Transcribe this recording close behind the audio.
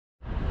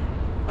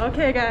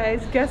Okay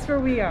guys, guess where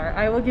we are.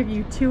 I will give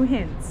you 2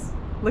 hints.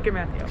 Look at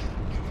Matthew.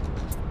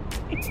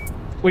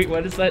 Wait,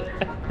 what is that?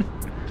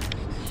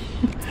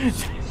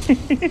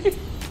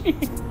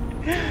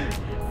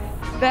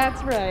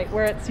 That's right.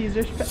 We're at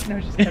Caesar's. No,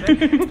 just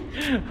kidding.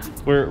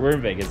 we're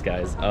in Vegas,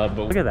 guys. But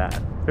look at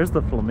that. There's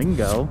the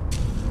Flamingo,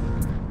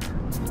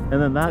 and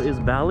then that is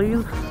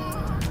Bally's.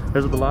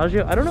 There's a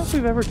Bellagio. I don't know if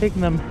we've ever taken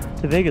them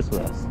to Vegas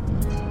with us,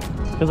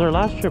 because our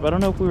last trip, I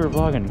don't know if we were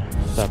vlogging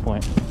at that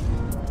point.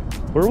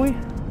 Were we?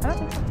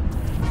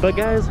 But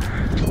guys,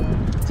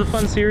 it's a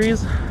fun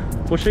series.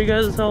 We'll show you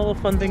guys all the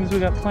fun things we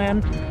got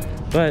planned.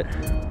 But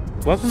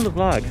welcome to the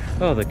vlog.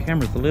 Oh, the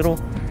camera's got a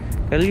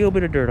little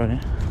bit of dirt on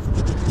it.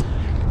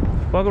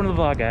 Welcome to the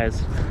vlog,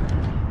 guys.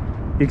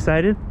 You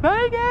excited?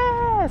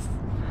 Vegas!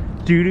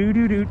 Do do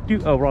do do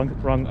do. Oh,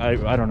 wrong.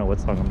 I don't know what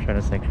song I'm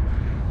trying to sing.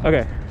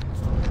 Okay,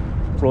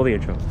 roll the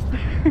intro.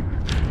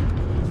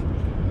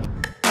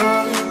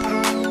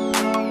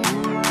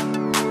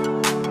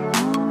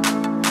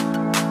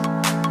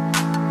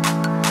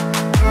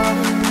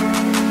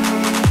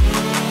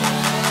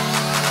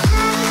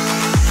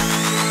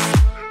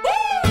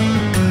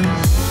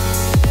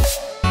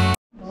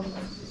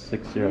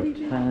 Six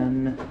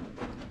 010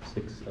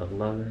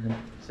 611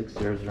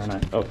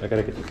 6009. Oh, I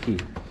gotta get the key.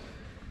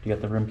 You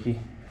got the room key?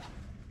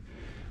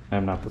 I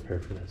am not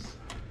prepared for this.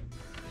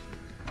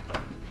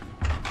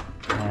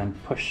 And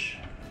push.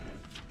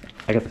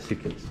 I got the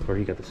suitcase, or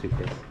you got the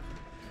suitcase.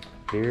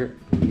 Here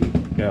we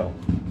go.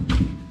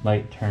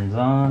 Light turns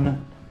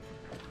on.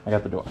 I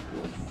got the door.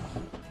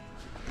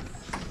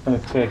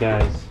 Okay,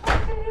 guys.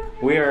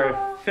 We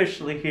are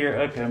officially here.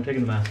 Okay, I'm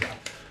taking the mask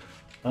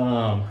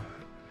off.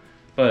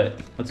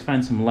 But let's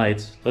find some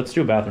lights. Let's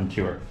do a bathroom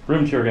tour.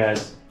 Room tour,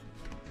 guys.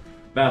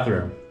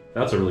 Bathroom.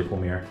 That's a really cool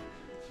mirror.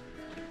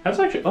 That's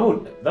actually,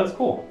 oh, that's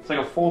cool. It's like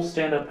a full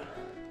stand-up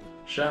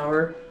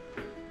shower.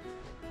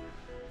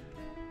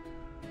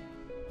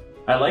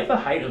 I like the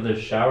height of this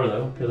shower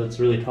though, because it's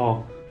really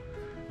tall.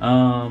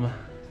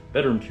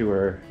 Bedroom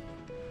tour.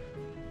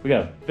 We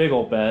got a big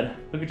old bed.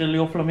 Look at your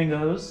little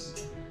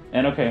flamingos.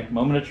 And okay,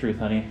 moment of truth,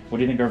 honey. What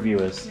do you think our view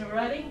is? You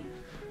ready?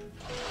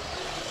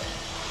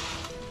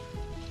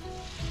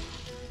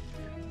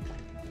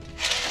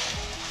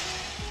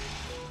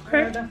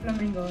 Where are the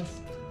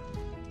flamingos?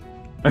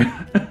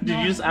 Did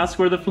you just ask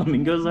where the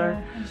flamingos are?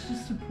 Yeah, it's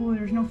just a pool.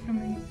 There's no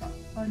flamingos.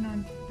 Oh,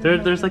 none.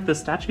 There's like the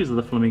statues of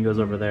the flamingos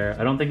over there.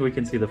 I don't think we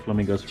can see the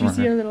flamingos from here.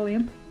 Do you see our little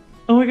lamp?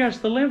 Oh my gosh,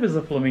 the lamp is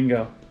a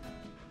flamingo.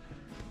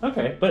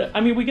 Okay, but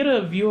I mean, we get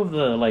a view of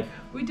the like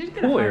we did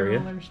get pool a high area.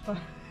 roller spot.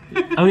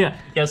 Oh yeah,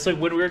 yeah. So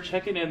when we were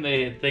checking in,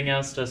 the thing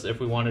asked us if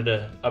we wanted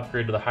to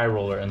upgrade to the high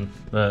roller and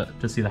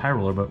to see the high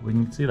roller, but we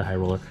can see the high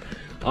roller.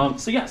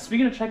 So yeah,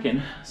 speaking of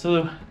check-in,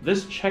 so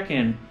this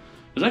check-in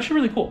was actually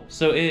really cool.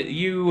 So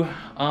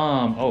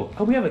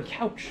oh, we have a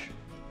couch.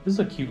 This is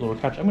a cute little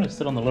couch. I'm gonna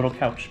sit on the little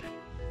couch.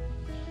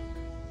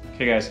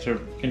 Okay guys,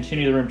 to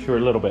continue the room tour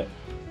a little bit,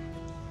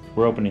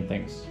 we're opening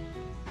things.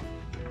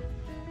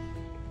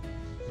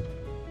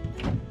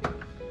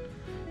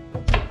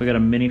 We got a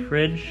mini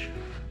fridge.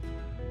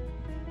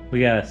 We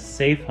got a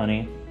safe,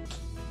 honey.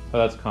 Oh,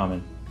 that's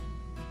common.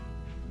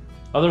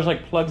 Oh, there's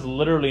like plugs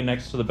literally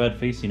next to the bed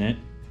facing it.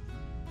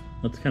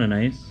 That's kind of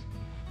nice.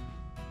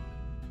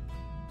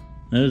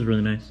 That is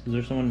really nice. Is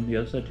there someone on the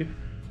other side too?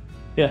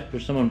 Yeah,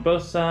 there's someone on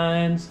both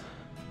sides.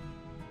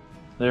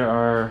 There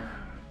are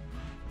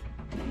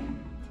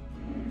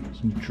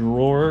some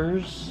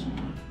drawers.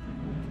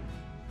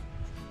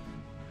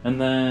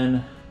 And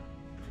then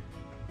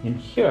in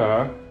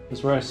here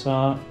is where I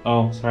saw,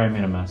 oh, sorry, I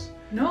made a mess.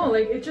 No,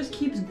 like it just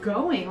keeps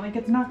going. Like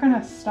it's not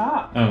gonna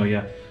stop. Oh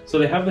yeah. So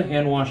they have the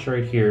hand wash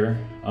right here,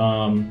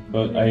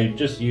 but I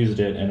just used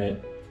it and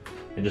it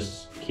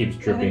just keeps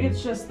dripping. I think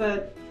it's just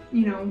that,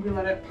 you know, we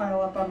let it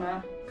pile up on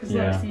that. Because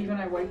like, see, even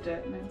I wiped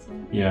it and it's like...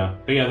 Yeah,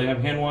 but yeah, they have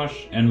hand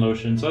wash and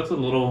lotion, so that's a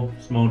little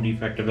small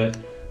defect of it.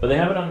 But they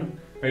have it on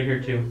right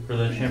here too, for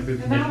the shampoo,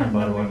 conditioner, and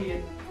body wash.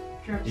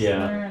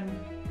 Yeah.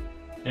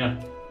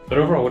 Yeah. But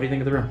overall, what do you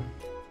think of the room?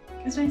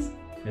 It's nice.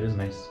 It is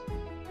nice.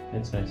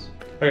 It's nice.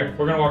 Okay,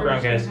 we're gonna walk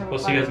around, guys. We'll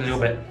see you guys in a little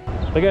bit.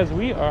 But guys,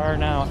 we are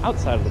now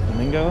outside of the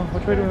Flamingo.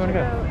 Which way do we want to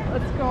go?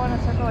 Let's go in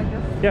a circle like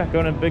this. Yeah, go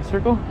in a big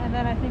circle. And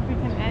then I think we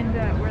can end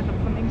where the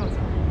flamingos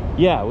are.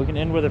 Yeah, we can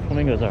end where the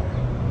flamingos are.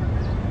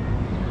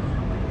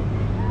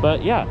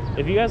 But yeah,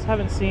 if you guys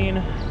haven't seen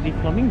the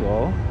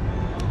Flamingo,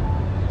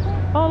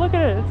 oh look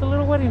at it, it's a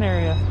little wedding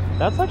area.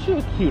 That's actually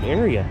a cute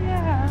area.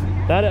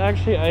 Yeah. That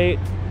actually,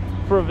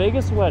 for a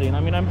Vegas wedding, I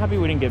mean, I'm happy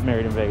we didn't get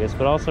married in Vegas,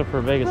 but also for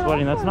a Vegas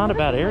wedding, that's not a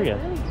bad area.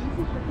 Really easy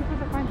for people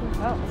to find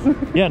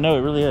themselves. Yeah, no,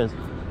 it really is.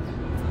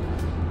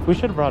 We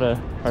should have brought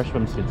our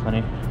swimsuits,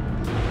 honey.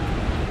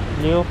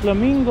 Little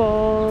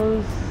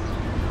flamingos.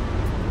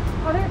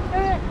 Oh,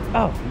 there.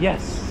 Oh,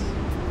 yes.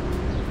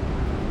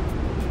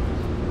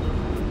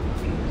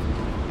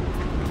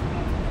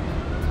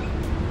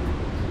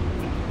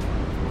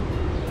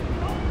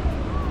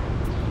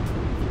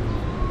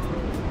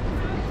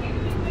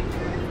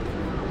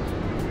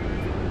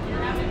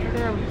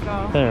 There we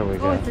go. There we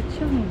go. Oh, it's a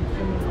chilling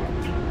flamingo.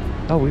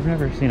 Oh, we've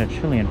never seen a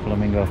Chilean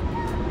flamingo.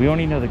 We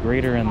only know the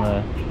greater and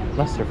the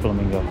lesser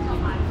flamingo.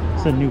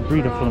 It's a new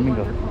breed of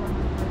flamingo.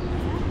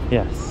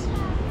 Yes.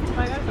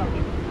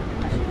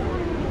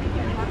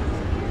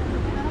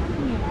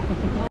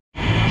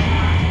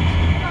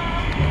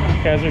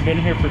 Guys, we've been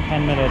here for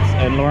 10 minutes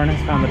and Lauren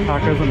has found the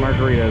tacos and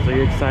margaritas. Are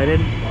you excited?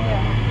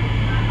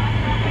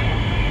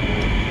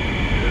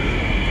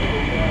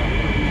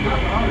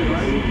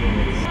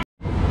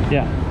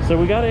 Yeah. So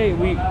we got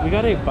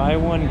a buy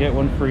one get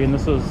one free, and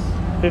this was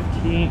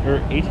 $15 or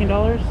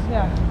 $18.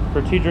 Yeah.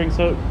 For 2 drinks.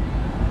 So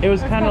it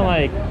was kind of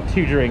like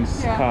 2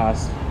 drinks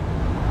cost.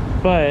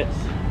 But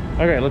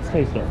okay, let's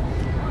taste it.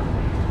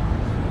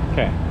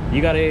 Okay,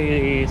 you got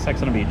a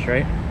Sex on the Beach,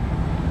 right?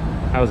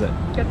 How was it?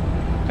 Good.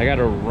 I got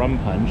a rum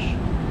punch.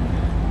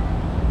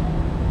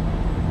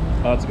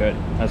 Oh, that's good.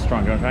 That's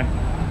strong. Do you want to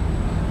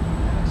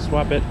try?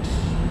 Swap it.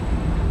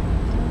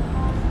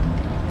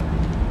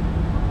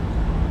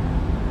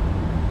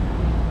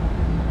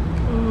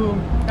 Ooh,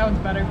 that one's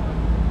better.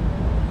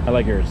 I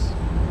like yours.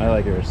 I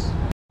like yours.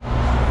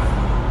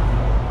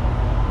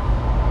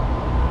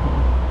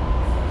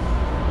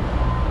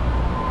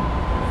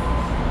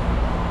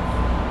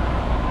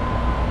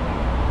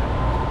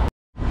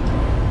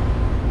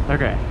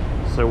 Okay,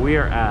 so we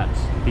are at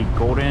the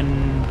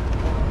Golden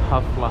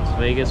Puff Las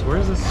Vegas. Where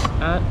is this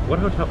at? What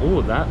hotel?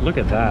 Oh, that, look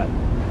at that.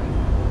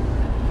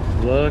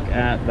 Look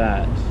at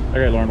that.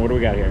 Okay, Lauren, what do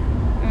we got here?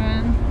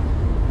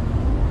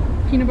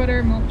 Peanut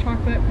butter, milk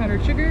chocolate,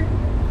 powdered sugar,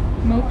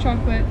 milk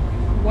chocolate,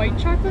 white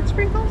chocolate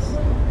sprinkles?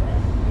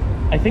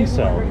 I think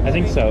so. I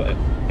think so.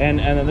 And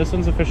then this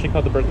one's officially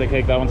called the birthday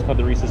cake. That one's called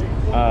the Reese's.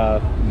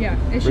 Yeah,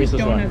 it's Reese's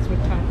just donuts with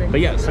toppings. But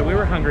yeah, so we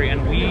were hungry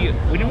and we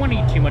didn't want to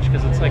eat too much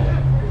because it's like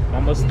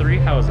almost 3.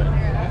 How is it?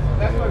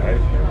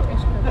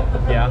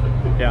 Yeah,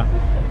 yeah.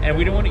 And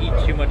we didn't want to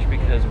eat too much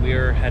because we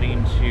are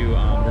heading to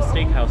the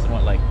steakhouse in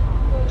what, like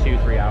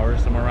 2-3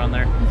 hours, somewhere around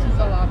there. This is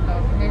a lot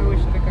though. Maybe we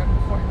should have gone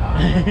before.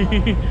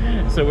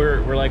 So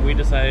we're like, we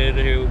decided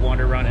to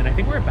wander around, and I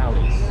think we're at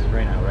Bally's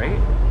right now, right?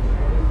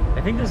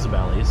 I think this is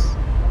Bally's.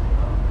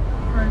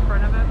 We're in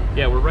front of it?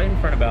 Yeah, we're right in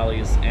front of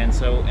Bally's, and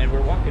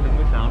we're walking and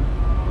we found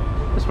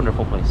this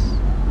wonderful place.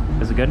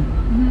 Is it good?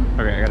 Mm-hmm.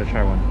 Okay, I gotta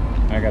try one.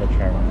 I gotta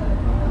try one.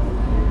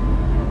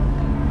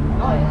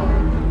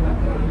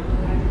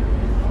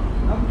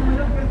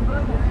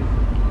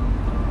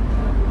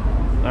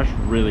 That's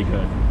really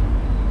good.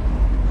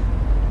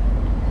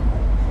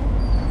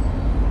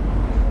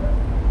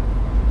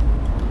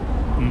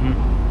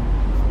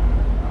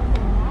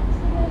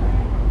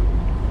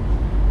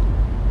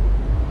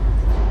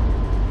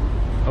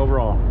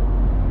 Overall,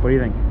 what do you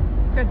think?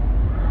 Good.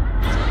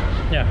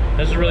 Yeah,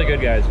 this is really good,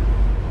 guys.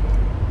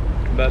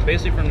 But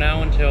basically from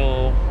now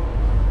until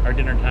our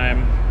dinner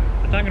time,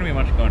 there's not going to be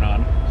much going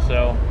on.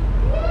 So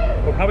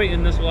we'll probably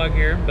end this vlog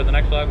here, but the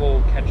next vlog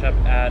we'll catch up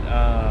at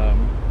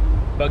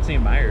Bugsy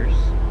and Myers.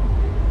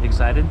 You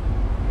excited?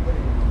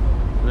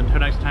 And until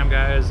next time,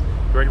 guys,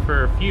 get ready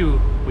for a few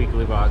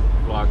weekly vlogs,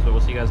 but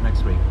we'll see you guys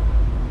next week.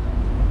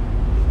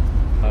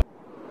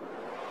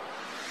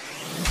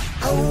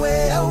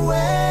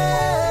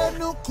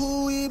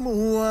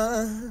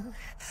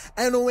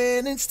 And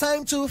when it's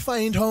time to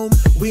find home,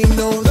 we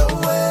know the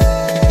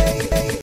way.